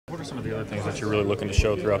some of the other things that you're really looking to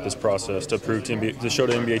show throughout this process to prove to show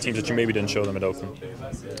to NBA teams that you maybe didn't show them at Oakland?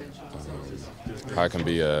 I can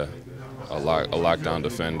be a lockdown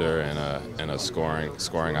defender and a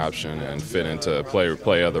scoring option and fit into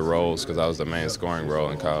play other roles because I was the main scoring role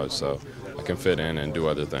in college, so I can fit in and do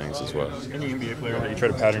other things as well. Any NBA player that you try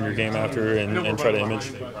to pattern your game after and try to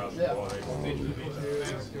image?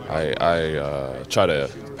 I try to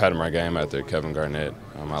pattern my game after Kevin Garnett.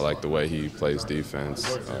 I like the way he plays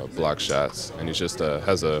defense, blocks shots, and he just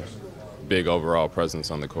has a big overall presence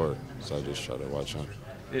on the court. So I just try to watch him.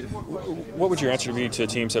 What would your answer be to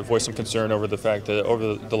teams that voiced some concern over the fact that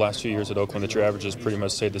over the last 2 years at Oakland that your averages pretty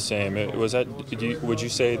much stayed the same? Would you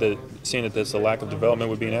say that seeing that there's a lack of development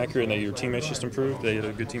would be inaccurate and that your teammates just improved, that you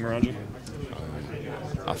had a good team around you?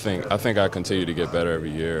 I think I continue to get better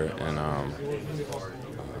every year, and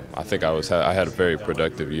I think I had a very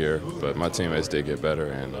productive year, but my teammates did get better,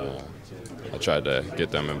 and I tried to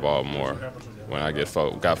get them involved more when I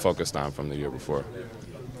got focused on from the year before.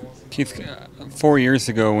 Keith, 4 years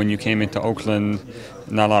ago when you came into Oakland,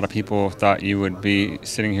 not a lot of people thought you would be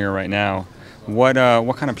sitting here right now. What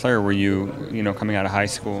kind of player were you, coming out of high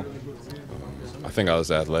school? I think I was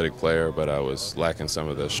an athletic player, but I was lacking some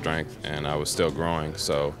of the strength, and I was still growing.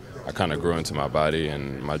 So I kind of grew into my body,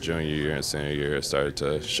 and my junior year and senior year it started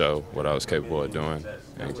to show what I was capable of doing,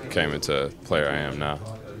 and came into the player I am now.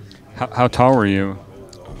 How tall were you?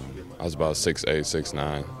 I was about 6'8",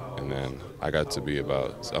 6'9", and then I got to be I'm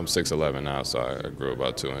 6'11" now, so I grew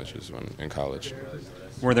about 2 inches when in college.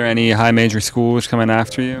 Were there any high major schools coming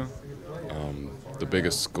after you? The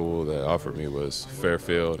biggest school that offered me was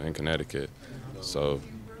Fairfield in Connecticut. So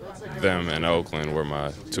them and Oakland were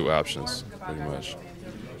my two options, pretty much.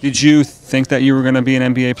 Did you think that you were going to be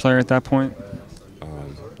an NBA player at that point?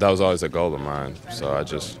 That was always a goal of mine, so I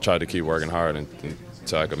just tried to keep working hard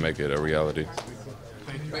until I could make it a reality.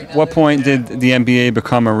 What point did the NBA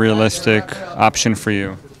become a realistic option for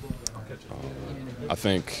you? I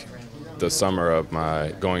think the summer of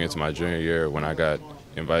going into my junior year, when I got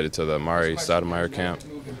invited to the Mari Stoudemire camp,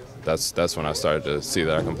 that's when I started to see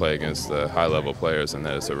that I can play against the high-level players and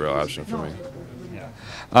that it's a real option for me.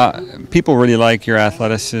 People really like your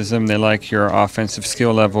athleticism, they like your offensive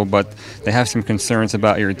skill level, but they have some concerns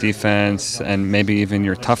about your defense and maybe even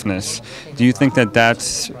your toughness. Do you think that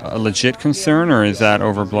that's a legit concern, or is that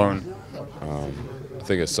overblown? I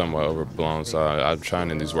think it's somewhat overblown, so I'm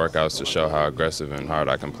trying in these workouts to show how aggressive and hard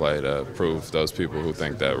I can play to prove those people who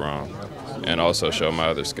think that wrong, and also show my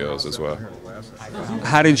other skills as well.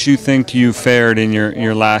 How did you think you fared in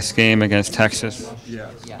your last game against Texas?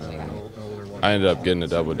 I ended up getting a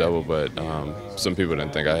double-double, but some people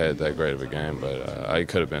didn't think I had that great of a game. But I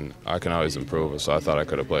can always improve, so I thought I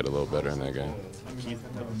could have played a little better in that game. Keith,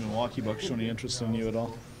 have the Milwaukee Bucks shown any interest in you at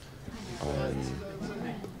all?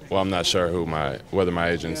 Well, I'm not sure whether my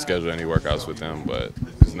agent scheduled any workouts with them, but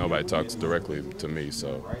nobody talks directly to me,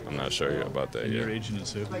 so I'm not sure about that yet. Your agent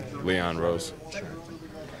is who? Leon Rose.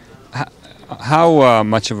 How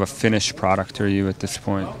much of a finished product are you at this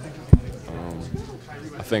point?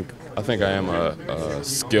 I think I am a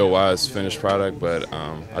skill-wise finished product, but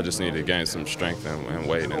I just need to gain some strength and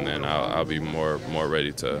weight, and then I'll be more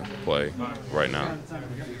ready to play right now.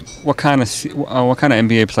 What kind of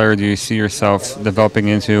NBA player do you see yourself developing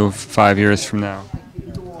into 5 years from now?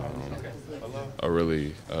 A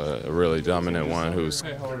really dominant one who's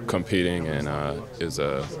competing and is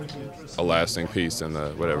a lasting piece in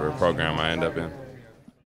whatever program I end up in.